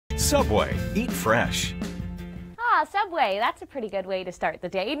Subway, eat fresh. Subway, that's a pretty good way to start the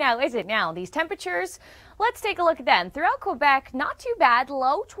day. Now, is it now? These temperatures, let's take a look at them. Throughout Quebec, not too bad,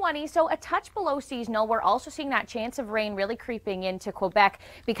 low 20, so a touch below seasonal. We're also seeing that chance of rain really creeping into Quebec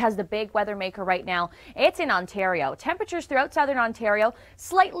because the big weather maker right now, it's in Ontario. Temperatures throughout southern Ontario,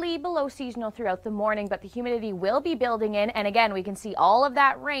 slightly below seasonal throughout the morning, but the humidity will be building in. And again, we can see all of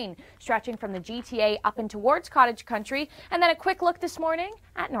that rain stretching from the GTA up and towards Cottage Country. And then a quick look this morning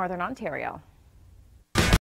at northern Ontario.